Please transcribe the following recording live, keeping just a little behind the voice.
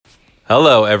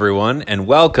Hello, everyone, and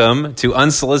welcome to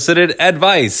Unsolicited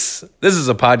Advice. This is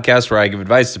a podcast where I give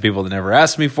advice to people that never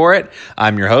ask me for it.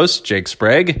 I'm your host, Jake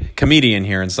Sprague, comedian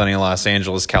here in sunny Los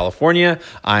Angeles, California.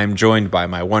 I'm joined by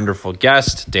my wonderful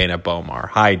guest, Dana Bomar.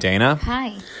 Hi, Dana.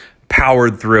 Hi.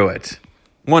 Powered through it.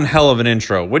 One hell of an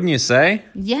intro, wouldn't you say?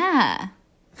 Yeah.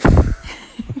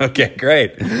 Okay,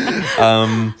 great.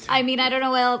 I mean, I don't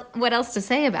know what else to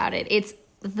say about it. It's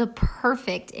the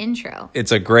perfect intro.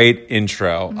 It's a great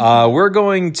intro. We're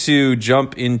going to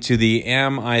jump into the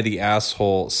Am I the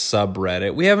Asshole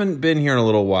subreddit. We haven't been here in a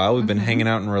little while. We've been hanging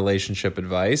out in relationship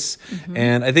advice.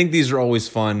 And I think these are always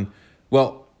fun.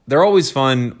 Well, they're always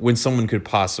fun when someone could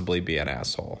possibly be an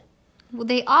asshole. Well,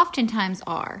 they oftentimes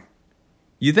are.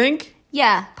 You think?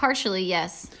 Yeah, partially,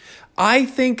 yes. I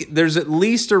think there's at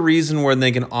least a reason where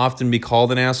they can often be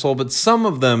called an asshole, but some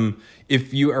of them,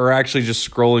 if you are actually just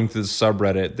scrolling through the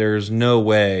subreddit, there's no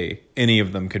way any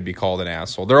of them could be called an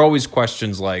asshole. There are always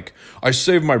questions like, I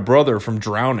saved my brother from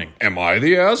drowning. Am I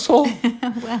the asshole?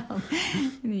 Well,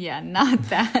 yeah, not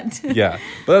that. Yeah,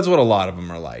 but that's what a lot of them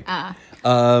are like.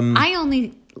 I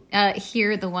only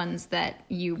hear the ones that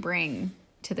you bring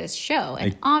to this show.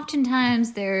 And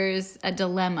oftentimes there's a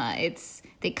dilemma.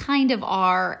 They kind of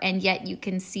are, and yet you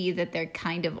can see that they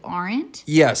kind of aren't.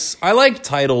 Yes, I like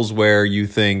titles where you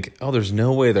think, oh, there's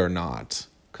no way they're not.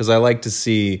 Because I like to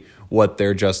see what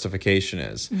their justification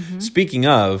is. Speaking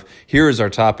of, here is our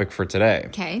topic for today.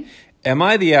 Okay. Am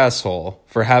I the asshole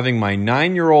for having my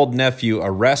 9-year-old nephew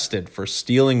arrested for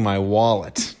stealing my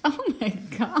wallet? Oh my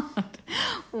God.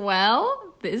 Well,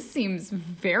 this seems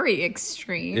very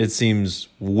extreme. It seems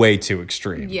way too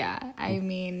extreme. Yeah, I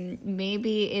mean,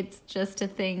 maybe it's just a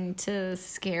thing to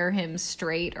scare him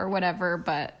straight or whatever,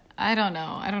 but I don't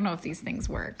know. I don't know if these things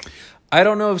work. I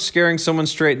don't know if scaring someone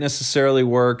straight necessarily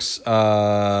works.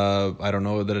 I don't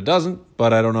know that it doesn't,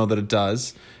 but I don't know that it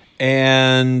does.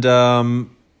 And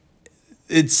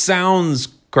it sounds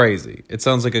crazy. It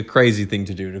sounds like a crazy thing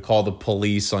to do, to call the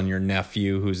police on your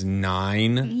nephew who's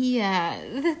 9. Yeah,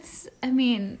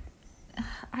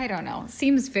 I don't know.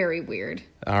 Seems very weird.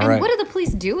 All and right. what do the police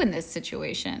do in this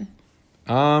situation?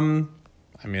 I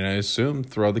assume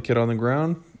throw the kid on the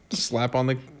ground, slap on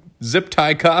the zip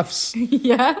tie cuffs.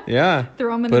 Yeah? Yeah.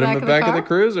 Throw him in Put the him back in of the the back car? of the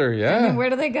cruiser. Yeah. And then where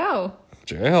do they go?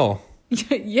 Jail.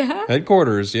 Yeah?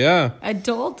 Headquarters. Yeah.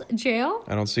 Adult jail?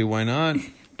 I don't see why not.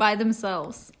 By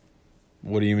themselves.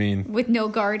 What do you mean? With no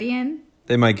guardian?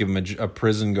 They might give him a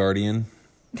prison guardian.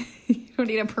 You don't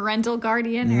need a parental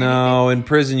guardian? Or No, in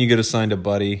prison you get assigned a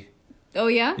buddy. anything? Oh,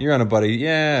 yeah? You're on a buddy.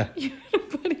 Yeah. You're in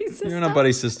a buddy system? You're on a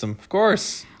buddy system. Of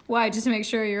course. Why? Just to make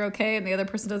sure you're okay and the other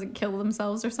person doesn't kill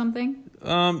themselves or something?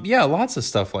 Yeah, lots of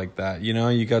stuff like that. You know,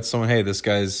 you got someone, hey, this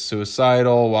guy's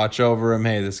suicidal, watch over him.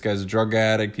 Hey, this guy's a drug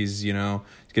addict. He's going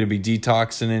to be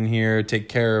detoxing in here. Take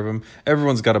care of him.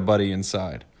 Everyone's got a buddy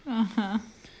inside. Uh-huh.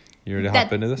 You ready to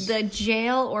hop into this? The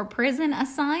jail or prison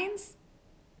assigns?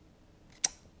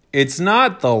 It's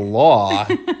not the law,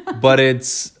 but it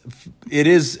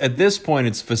is, at this point,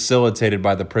 it's facilitated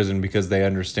by the prison because they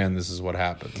understand this is what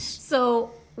happens.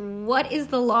 So what is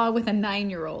the law with a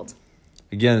 9-year-old?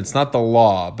 Again, it's not the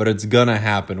law, but it's going to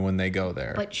happen when they go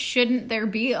there. But shouldn't there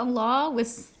be a law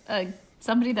with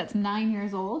somebody that's 9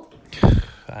 years old?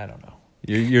 I don't know.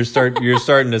 You're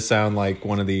starting to sound like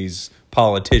one of these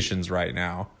politicians right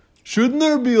now. Shouldn't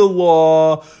there be a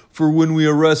law for when we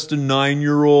arrest a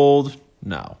 9-year-old?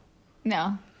 No.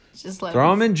 No. Just let Throw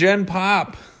them in Gen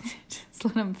Pop. Just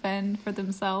let them fend for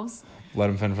themselves. Let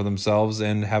them fend for themselves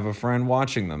and have a friend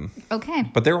watching them. Okay.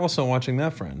 But they're also watching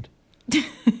that friend.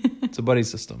 It's a buddy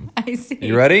system. I see.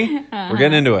 You ready? We're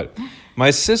getting into it.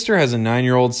 My sister has a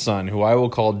 9-year-old son who I will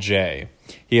call Jay.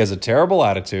 He has a terrible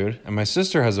attitude, and my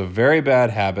sister has a very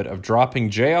bad habit of dropping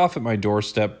Jay off at my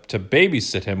doorstep to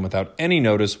babysit him without any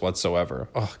notice whatsoever.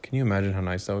 Oh, can you imagine how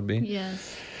nice that would be?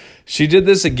 Yes. She did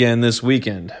this again this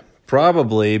weekend,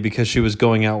 probably because she was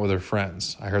going out with her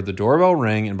friends. I heard the doorbell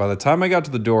ring, and by the time I got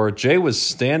to the door, Jay was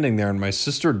standing there, and my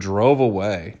sister drove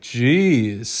away.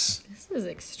 Jeez. This is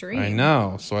extreme. I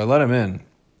know, so I let him in.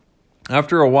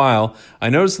 After a while, I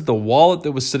noticed that the wallet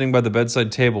that was sitting by the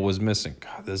bedside table was missing.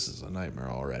 God, this is a nightmare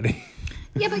already.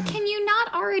 Yeah, but can you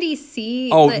not already see?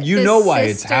 Oh, that you the know why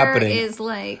it's sister happening. Is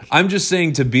like I'm just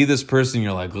saying, to be this person,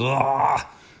 you're like, ugh.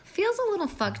 feels a little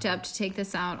fucked up to take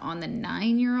this out on the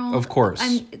 9-year-old. Of course.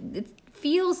 It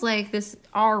feels like this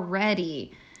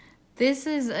already. This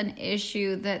is an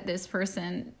issue that this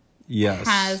person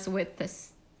has with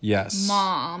this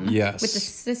mom. Yes. With the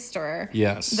sister.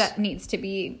 Yes. That needs to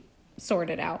be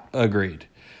sorted out. Agreed.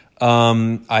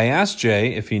 I asked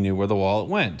Jay if he knew where the wallet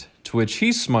went, to which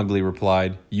he smugly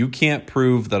replied, "You can't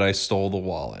prove that I stole the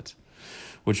wallet."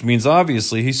 which means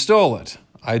obviously he stole it.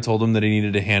 I told him that he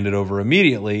needed to hand it over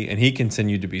immediately, and he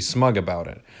continued to be smug about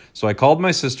it. So I called my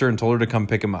sister and told her to come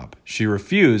pick him up. She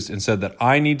refused and said that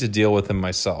I need to deal with him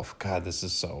myself. God, this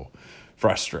is so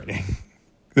frustrating.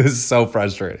 This is so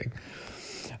frustrating.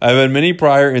 I've had many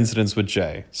prior incidents with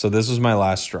Jay, so this was my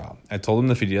last straw. I told him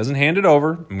that if he doesn't hand it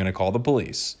over, I'm going to call the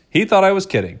police. He thought I was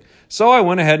kidding, so I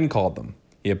went ahead and called them.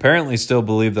 He apparently still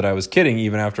believed that I was kidding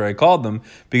even after I called them,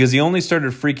 because he only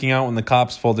started freaking out when the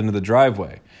cops pulled into the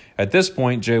driveway. At this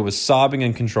point, Jay was sobbing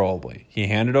uncontrollably. He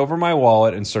handed over my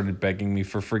wallet and started begging me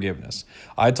for forgiveness.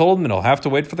 I told him that he'll have to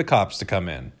wait for the cops to come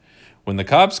in. When the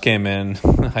cops came in,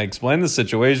 I explained the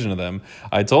situation to them.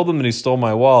 I told them that he stole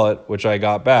my wallet, which I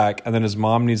got back, and then his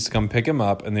mom needs to come pick him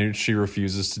up, and then she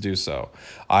refuses to do so.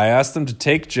 I asked them to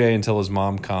take Jay until his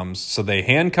mom comes, so they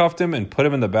handcuffed him and put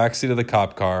him in the backseat of the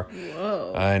cop car.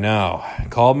 Whoa. I know.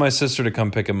 Called my sister to come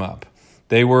pick him up.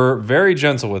 They were very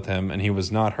gentle with him, and he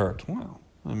was not hurt. Wow.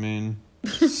 I mean,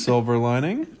 silver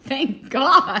lining. Thank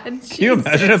God. Can you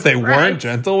imagine if they weren't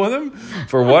gentle with him?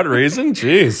 For what reason?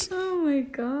 Jeez. Oh my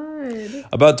God.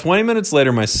 About 20 minutes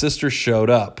later, my sister showed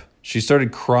up. She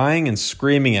started crying and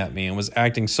screaming at me and was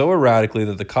acting so erratically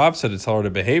that the cops had to tell her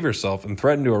to behave herself and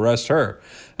threatened to arrest her.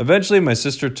 Eventually, my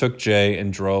sister took Jay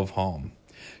and drove home.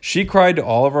 She cried to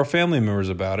all of our family members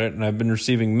about it, and I've been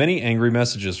receiving many angry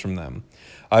messages from them.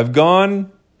 I have gone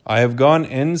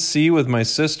NC with my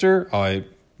sister.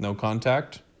 No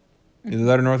contact. Either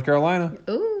that or North Carolina.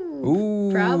 Ooh,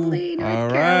 probably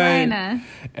North Carolina.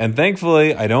 And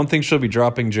thankfully, I don't think she'll be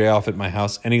dropping Jay off at my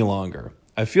house any longer.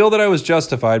 I feel that I was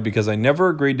justified because I never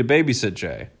agreed to babysit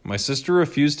Jay. My sister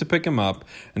refused to pick him up,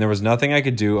 and there was nothing I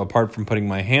could do apart from putting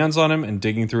my hands on him and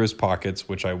digging through his pockets,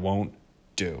 which I won't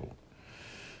do.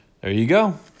 There you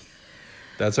go.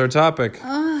 That's our topic.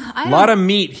 A lot of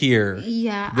meat here.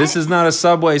 Yeah. This is not a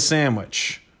Subway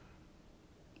sandwich.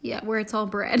 Yeah, where it's all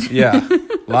bread. Yeah.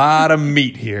 A lot of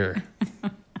meat here.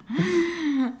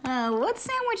 What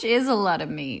sandwich is a lot of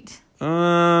meat?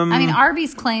 I mean,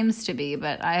 Arby's claims to be,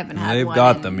 but I haven't had They've one.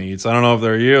 got the meats. I don't know if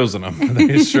they're using them. But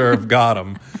they sure have got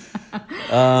them.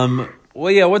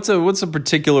 Well, yeah. What's a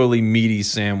particularly meaty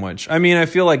sandwich? I mean, I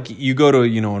feel like you go to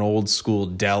an old school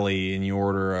deli and you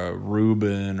order a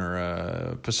Reuben or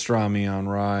a pastrami on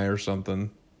rye or something.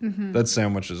 Mm-hmm. That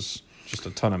sandwich is just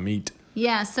a ton of meat.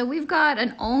 Yeah. So we've got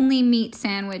an only meat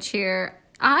sandwich here.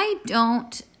 I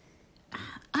don't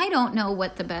know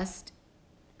what the best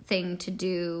thing to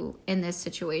do in this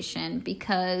situation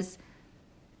because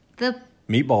the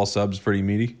meatball sub's pretty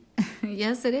meaty.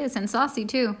 Yes, it is, and saucy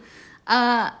too.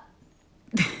 I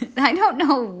don't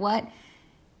know what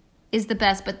is the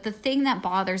best, but the thing that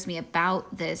bothers me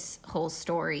about this whole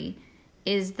story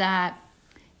is that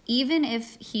even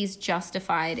if he's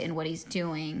justified in what he's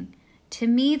doing, to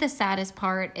me the saddest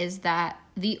part is that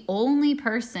the only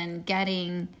person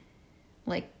getting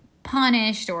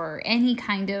punished or any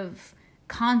kind of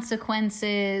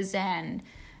consequences and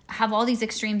have all these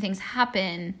extreme things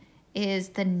happen is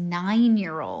the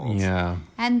 9-year-old. Yeah.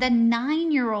 And the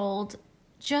 9-year-old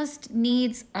just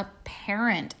needs a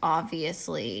parent,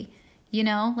 obviously.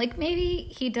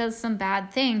 Maybe he does some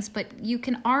bad things, but you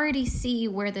can already see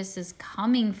where this is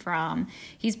coming from.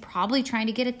 He's probably trying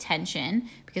to get attention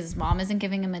because his mom isn't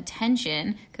giving him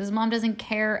attention because his mom doesn't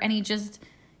care, and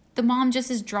the mom just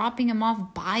is dropping him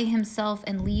off by himself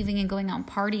and leaving and going out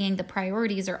partying. The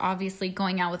priorities are obviously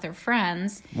going out with her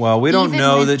friends. Well, we don't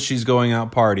know that she's going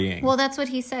out partying. Well, that's what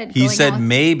he said. He said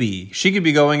maybe. She could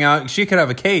be going out. She could have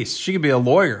a case. She could be a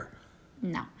lawyer.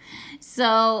 No.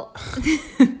 So...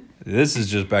 This is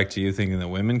just back to you thinking that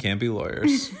women can't be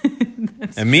lawyers.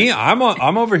 And me,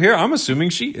 I'm over here. I'm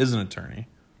assuming she is an attorney.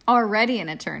 Already an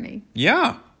attorney.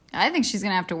 Yeah. I think she's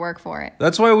going to have to work for it.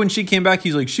 That's why when she came back,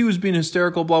 he's like, she was being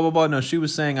hysterical, blah, blah, blah. No, she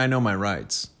was saying, I know my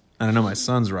rights. And I know my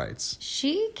son's rights.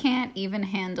 She can't even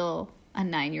handle a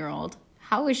 9-year-old.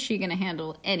 How is she going to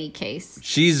handle any case?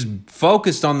 She's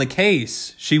focused on the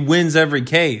case. She wins every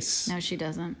case. No, she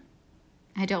doesn't.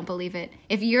 I don't believe it.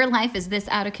 If your life is this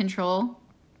out of control,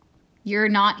 you're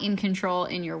not in control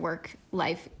in your work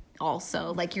life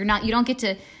also. You don't get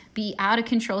to be out of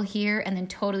control here and then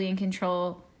totally in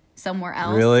control somewhere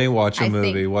else. Really? Watch a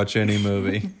movie. Watch any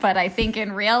movie. But I think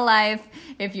in real life,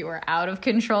 if you are out of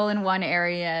control in one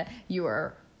area, you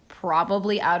are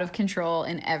probably out of control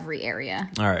in every area.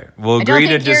 All right. We'll agree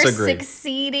to disagree. You're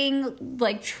succeeding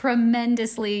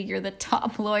tremendously. You're the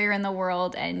top lawyer in the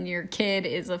world and your kid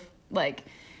is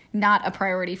not a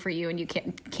priority for you and you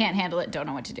can't handle it, don't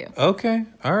know what to do. Okay.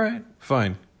 All right.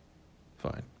 Fine.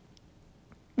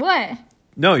 What?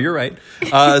 No, you're right.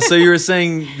 So you were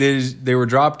saying they were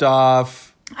dropped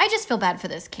off. I just feel bad for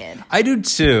this kid. I do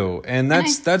too. And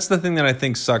that's the thing that I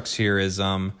think sucks here is,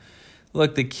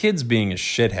 look, the kid's being a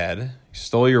shithead. He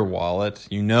stole your wallet.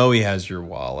 You know he has your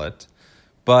wallet.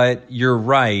 But you're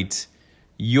right.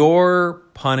 You're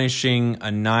punishing a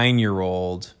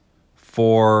 9-year-old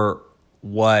for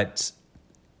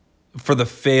the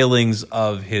failings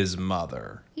of his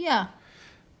mother. Yeah.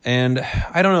 And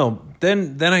I don't know.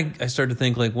 Then I start to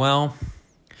think like, well,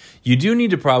 you do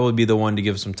need to probably be the one to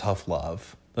give some tough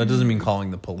love. That doesn't mean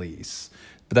calling the police,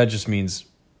 but that just means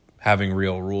having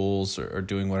real rules or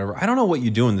doing whatever. I don't know what you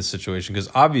do in this situation because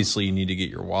obviously you need to get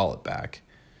your wallet back.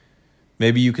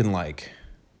 Maybe you can I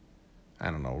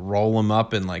don't know, roll him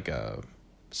up in like a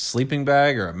sleeping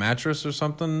bag or a mattress or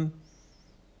something.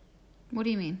 What do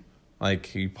you mean?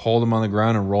 Like you hold him on the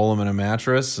ground and roll him in a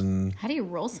mattress and... How do you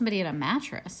roll somebody in a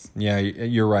mattress? Yeah,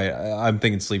 you're right. I'm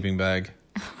thinking sleeping bag.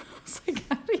 It's like,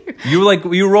 how do you...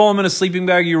 You roll him in a sleeping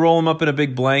bag, you roll him up in a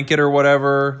big blanket or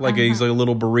whatever. He's like a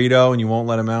little burrito and you won't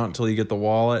let him out until you get the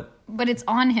wallet. But it's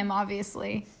on him,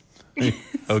 obviously.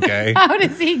 Okay. How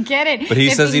does he get it? But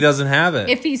he says he doesn't have it.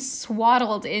 If he's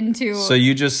swaddled into... So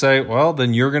you just say, well,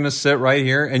 then you're going to sit right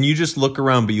here. And you just look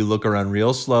around, but you look around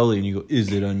real slowly and you go,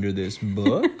 is it under this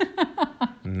book?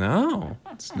 No,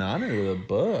 it's not under the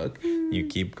book. You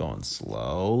keep going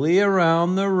slowly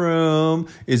around the room.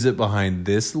 Is it behind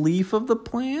this leaf of the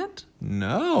plant?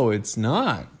 No, it's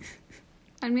not.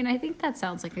 I mean, I think that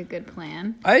sounds like a good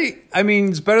plan. I mean,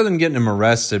 it's better than getting him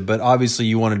arrested, but obviously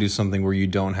you want to do something where you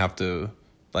don't have to,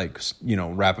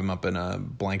 wrap him up in a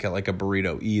blanket like a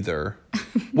burrito either.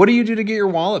 What do you do to get your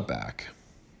wallet back?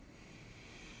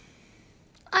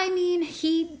 I mean,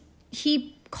 he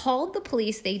called the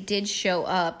police. They did show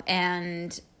up,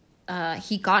 and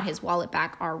he got his wallet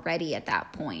back already at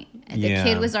that point. And the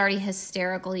kid was already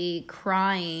hysterically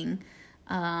crying.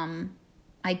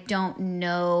 I don't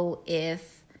know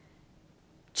if...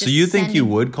 So you think you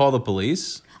would call the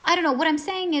police? I don't know. What I'm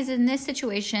saying is in this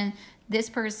situation, this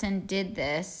person did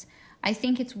this. I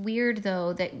think it's weird,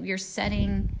 though, that you're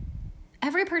setting...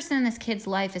 Every person in this kid's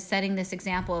life is setting this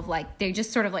example of, they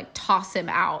just sort of, toss him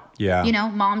out. Yeah. You know,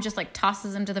 mom just,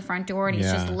 tosses him to the front door, and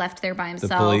he's just left there by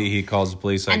himself. He calls the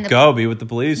police, go be with the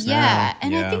police now. Yeah,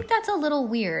 and I think that's a little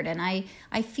weird. And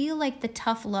I feel like the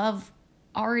tough love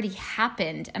already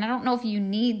happened, and I don't know if you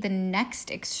need the next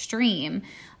extreme,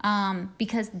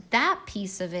 because that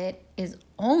piece of it is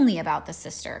only about the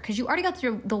sister, because you already got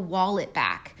the wallet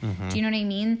back. Mm-hmm. Do you know what I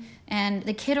mean? And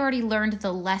the kid already learned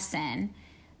the lesson.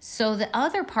 So the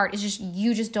other part is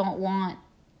you just don't want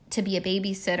to be a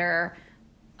babysitter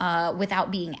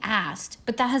without being asked,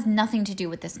 but that has nothing to do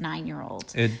with this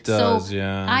 9-year-old. It does, so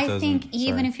yeah. I think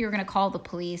even if you're going to call the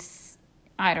police,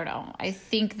 I don't know. I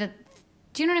think that...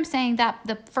 Do you know what I'm saying? That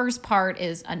the first part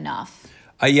is enough.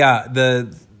 Yeah,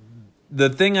 the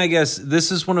thing, I guess,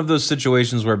 this is one of those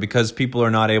situations where because people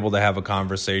are not able to have a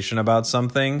conversation about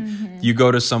something, mm-hmm. you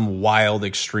go to some wild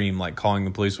extreme, like calling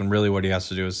the police, when really what he has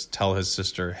to do is tell his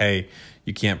sister, hey,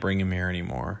 you can't bring him here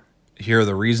anymore. Here are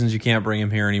the reasons you can't bring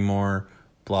him here anymore,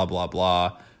 blah, blah,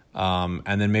 blah.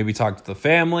 And then maybe talk to the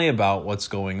family about what's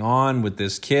going on with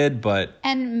this kid.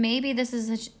 And maybe this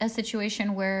is a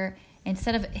situation where...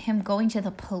 instead of him going to the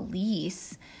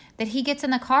police, that he gets in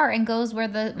the car and goes where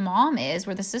the mom is,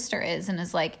 where the sister is, and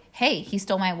is like, hey, he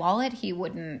stole my wallet. He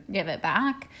wouldn't give it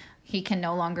back. He can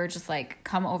no longer just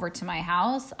come over to my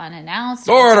house unannounced.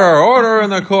 Order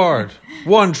in the court.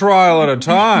 One trial at a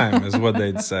time is what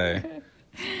they'd say.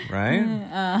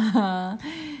 Right?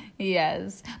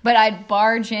 Yes. But I'd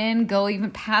barge in, go even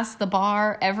past the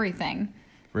bar, everything.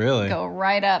 Really? Go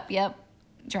right up. Yep.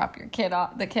 Drop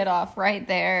the kid off right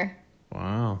there.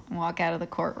 Wow. Walk out of the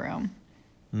courtroom.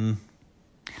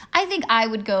 I think I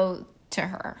would go to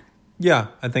her. Yeah,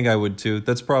 I think I would too.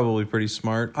 That's probably pretty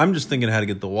smart. I'm just thinking how to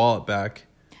get the wallet back.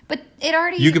 But it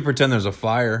already... You could pretend there's a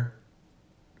fire.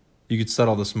 You could set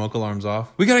all the smoke alarms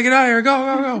off. We gotta get out of here.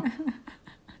 Go.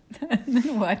 And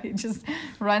then what? He just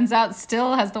runs out,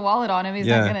 still has the wallet on him. He's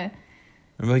not gonna...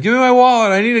 I'm like, give me my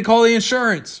wallet. I need to call the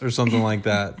insurance or something like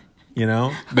that. You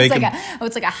know,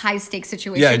 it's like a high stakes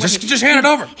situation. Yeah, just hand it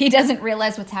over. He doesn't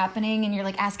realize what's happening, and you're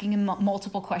asking him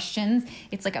multiple questions.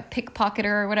 It's like a pickpocketer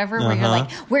or whatever, where you're like,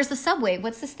 "Where's the subway?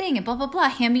 What's this thing?" And blah blah blah.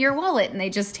 Hand me your wallet, and they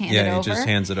just hand it over. Yeah, he just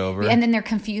hands it over, and then they're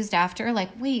confused after,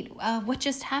 wait, what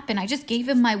just happened? I just gave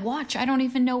him my watch. I don't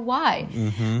even know why.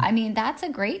 Mm-hmm. I mean, that's a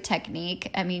great technique.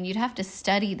 I mean, you'd have to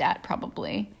study that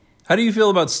probably. How do you feel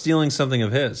about stealing something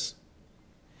of his?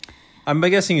 I'm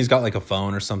guessing he's got a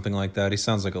phone or something like that. He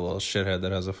sounds like a little shithead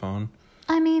that has a phone.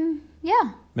 I mean,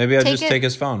 yeah. Maybe I'd just take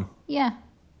his phone. Yeah.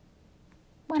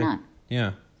 Why not?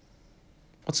 Yeah.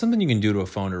 What's something you can do to a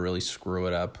phone to really screw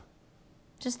it up?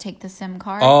 Just take the SIM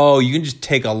card. Oh, you can just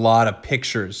take a lot of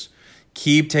pictures.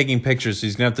 Keep taking pictures. So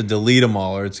he's going to have to delete them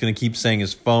all, or it's going to keep saying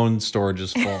his phone storage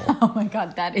is full. Oh my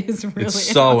God, that is really... It's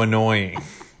so annoying.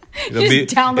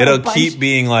 It'll keep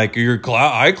being like, your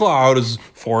iCloud is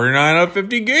 49 out of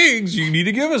 50 gigs. You need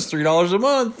to give us $3 a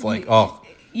month. Like,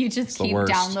 you just keep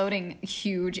downloading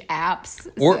huge apps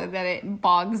so that it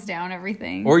bogs down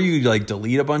everything. Or you like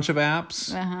delete a bunch of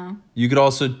apps. Uh-huh. You could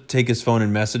also take his phone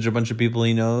and message a bunch of people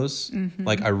he knows. Mm-hmm.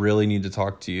 Like, I really need to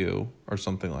talk to you or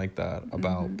something like that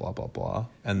about blah, blah, blah.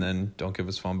 And then don't give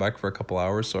his phone back for a couple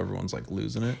hours so everyone's like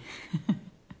losing it.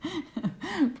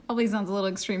 Probably sounds a little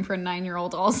extreme for a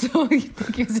 9-year-old also. You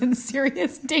think he was in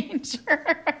serious danger.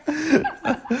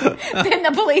 Then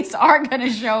the police are going to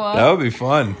show up. That would be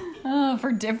fun.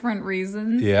 For different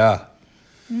reasons. Yeah.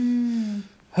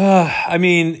 I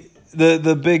mean,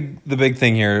 the big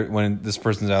thing here when this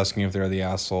person's asking if they're the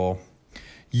asshole,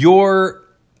 you're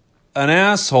an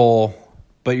asshole,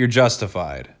 but you're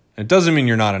justified. It doesn't mean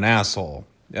you're not an asshole.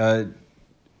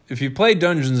 If you play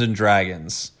Dungeons and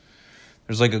Dragons,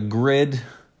 there's like a grid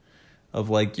of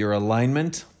like your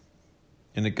alignment,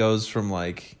 and it goes from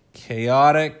like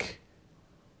chaotic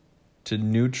to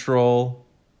neutral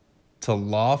to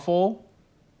lawful,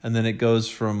 and then it goes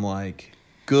from like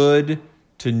good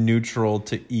to neutral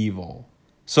to evil.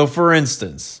 So for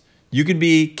instance, you could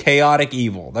be chaotic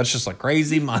evil. That's just a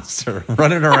crazy monster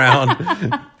running around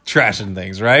trashing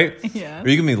things, right? Yeah. Or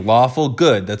you can be lawful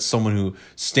good. That's someone who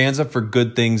stands up for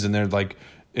good things and they're like,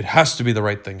 it has to be the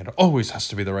right thing. It always has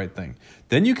to be the right thing.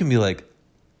 Then you can be like,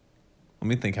 let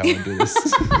me think how I do this.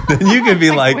 Then you could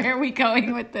be like, where are we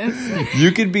going with this?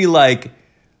 You could be like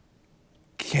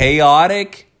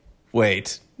chaotic.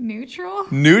 Wait.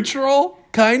 Neutral?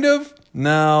 Kind of?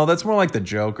 No, that's more like the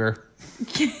Joker.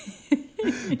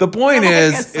 The point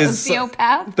is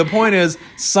sociopath? The point is,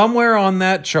 somewhere on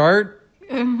that chart,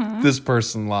 this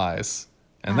person lies.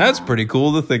 And that's pretty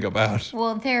cool to think about.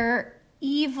 Well, they're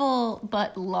evil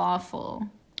but lawful.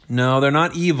 No, they're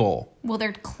not evil. Well,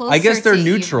 they're closer. I guess they're to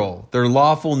neutral. Evil. They're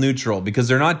lawful neutral because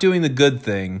they're not doing the good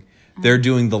thing. They're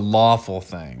doing the lawful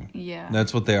thing. Yeah.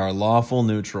 That's what they are. Lawful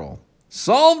neutral.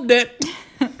 Solved it.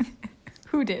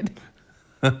 Who did?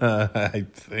 I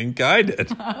think I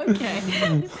did.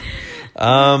 Okay.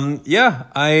 Yeah,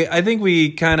 I think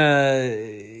we kind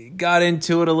of got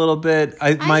into it a little bit.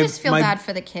 I just feel bad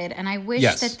for the kid, and I wish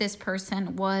that this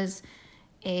person was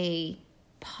a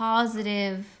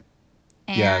positive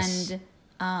and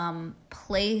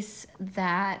place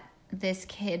that this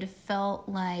kid felt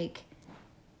like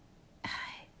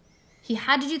he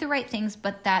had to do the right things,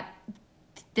 but that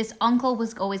this uncle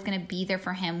was always going to be there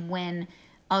for him when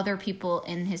other people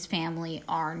in his family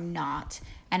are not.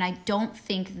 And I don't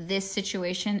think this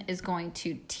situation is going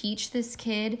to teach this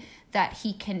kid that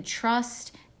he can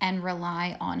trust and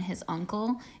rely on his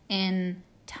uncle in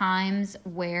times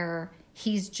where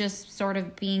he's just sort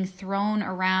of being thrown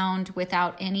around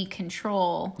without any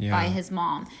control by his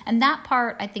mom. And that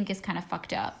part, I think, is kind of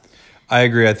fucked up. I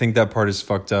agree. I think that part is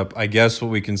fucked up. I guess what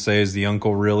we can say is the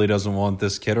uncle really doesn't want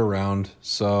this kid around.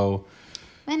 So...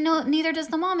 And no, neither does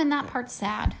the mom, and that part's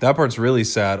sad. That part's really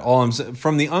sad. All I'm saying,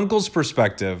 from the uncle's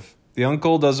perspective, the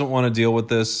uncle doesn't want to deal with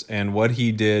this, and what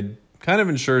he did kind of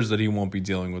ensures that he won't be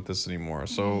dealing with this anymore.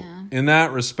 So in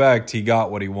that respect, he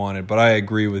got what he wanted. But I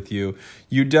agree with you.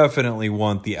 You definitely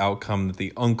want the outcome that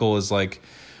the uncle is like,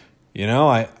 you know,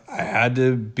 I had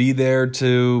to be there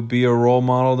to be a role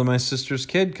model to my sister's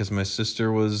kid because my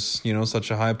sister was, you know,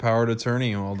 such a high-powered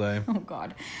attorney all day. Oh,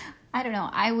 God. I don't know.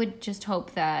 I would just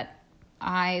hope that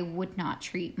I would not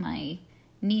treat my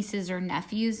nieces or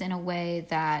nephews in a way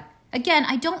that, again,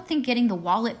 I don't think getting the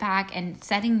wallet back and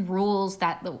setting rules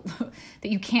that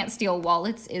that you can't steal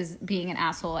wallets is being an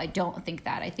asshole. I don't think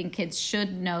that. I think kids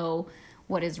should know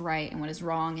what is right and what is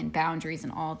wrong and boundaries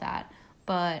and all that.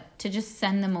 But to just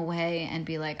send them away and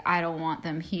be like, I don't want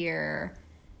them here,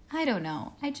 I don't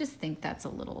know. I just think that's a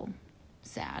little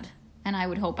sad. And I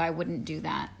would hope I wouldn't do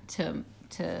that to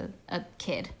a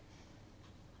kid.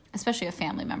 Especially a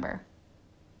family member.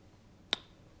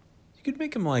 You could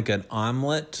make him like an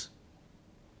omelet.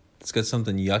 It's got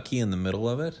something yucky in the middle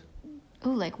of it.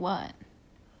 Ooh, like what?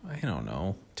 I don't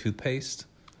know. Toothpaste.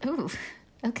 Ooh,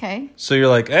 okay. So you're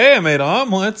like, hey, I made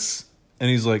omelets. And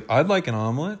he's like, I'd like an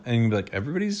omelet. And you'd be like,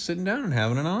 everybody's sitting down and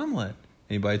having an omelet. And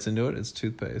he bites into it. It's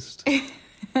toothpaste.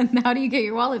 And how do you get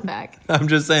your wallet back? I'm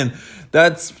just saying,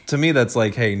 to me, that's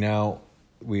like, hey, now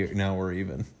we're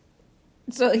even.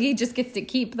 So he just gets to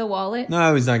keep the wallet?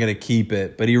 No, he's not going to keep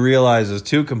it, but he realizes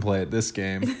two can play at this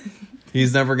game.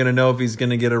 He's never going to know if he's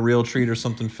going to get a real treat or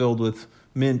something filled with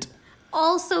mint.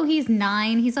 Also, he's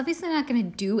 9. He's obviously not going to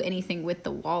do anything with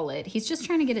the wallet. He's just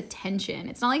trying to get attention.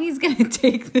 It's not like he's going to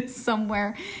take this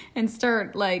somewhere and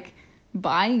start, like,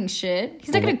 buying shit.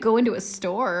 He's not going to go into a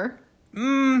store.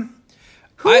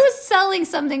 Who's selling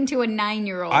something to a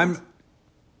 9-year-old?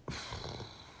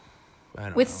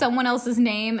 With someone else's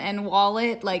name and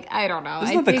wallet? Like, I don't know.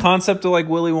 Isn't that the concept of, like,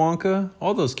 Willy Wonka?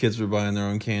 All those kids were buying their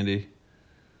own candy.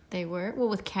 They were? Well,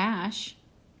 with cash.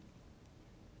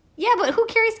 Yeah, but who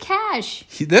carries cash?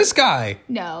 This guy.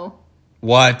 No.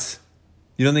 What?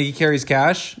 You don't think he carries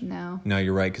cash? No. No,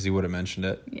 you're right, because he would have mentioned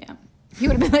it. Yeah. He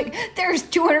would have been like, there's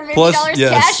 $250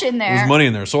 cash in there. There's money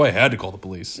in there, so I had to call the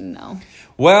police. No.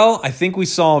 Well, I think we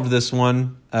solved this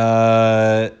one.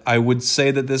 I would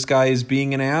say that this guy is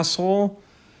being an asshole,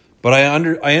 but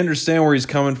I understand where he's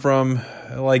coming from.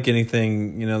 Like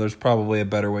anything, there's probably a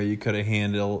better way you could have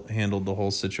handled the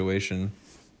whole situation.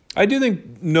 I do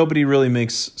think nobody really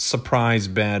makes surprise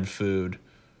bad food.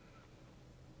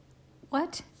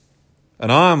 What? An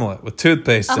omelet with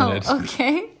toothpaste in it. Oh,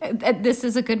 okay. This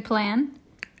is a good plan.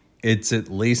 It's at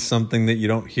least something that you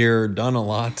don't hear done a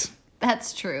lot.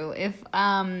 That's true. If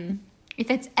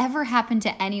it's ever happened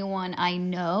to anyone I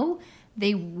know,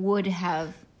 they would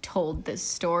have told this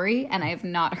story, and I have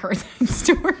not heard that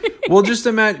story. Well, just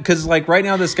imagine, because like right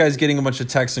now this guy's getting a bunch of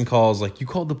texts and calls like, you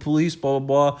called the police, blah,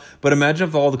 blah, blah. But imagine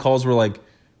if all the calls were like,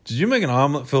 did you make an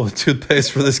omelet filled with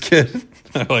toothpaste for this kid?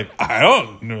 I'm like, I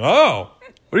don't know.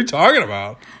 What are you talking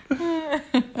about?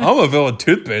 Omelet filled with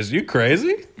toothpaste. Are you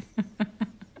crazy?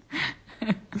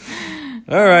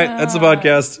 All right. That's the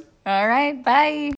podcast. All right. Bye.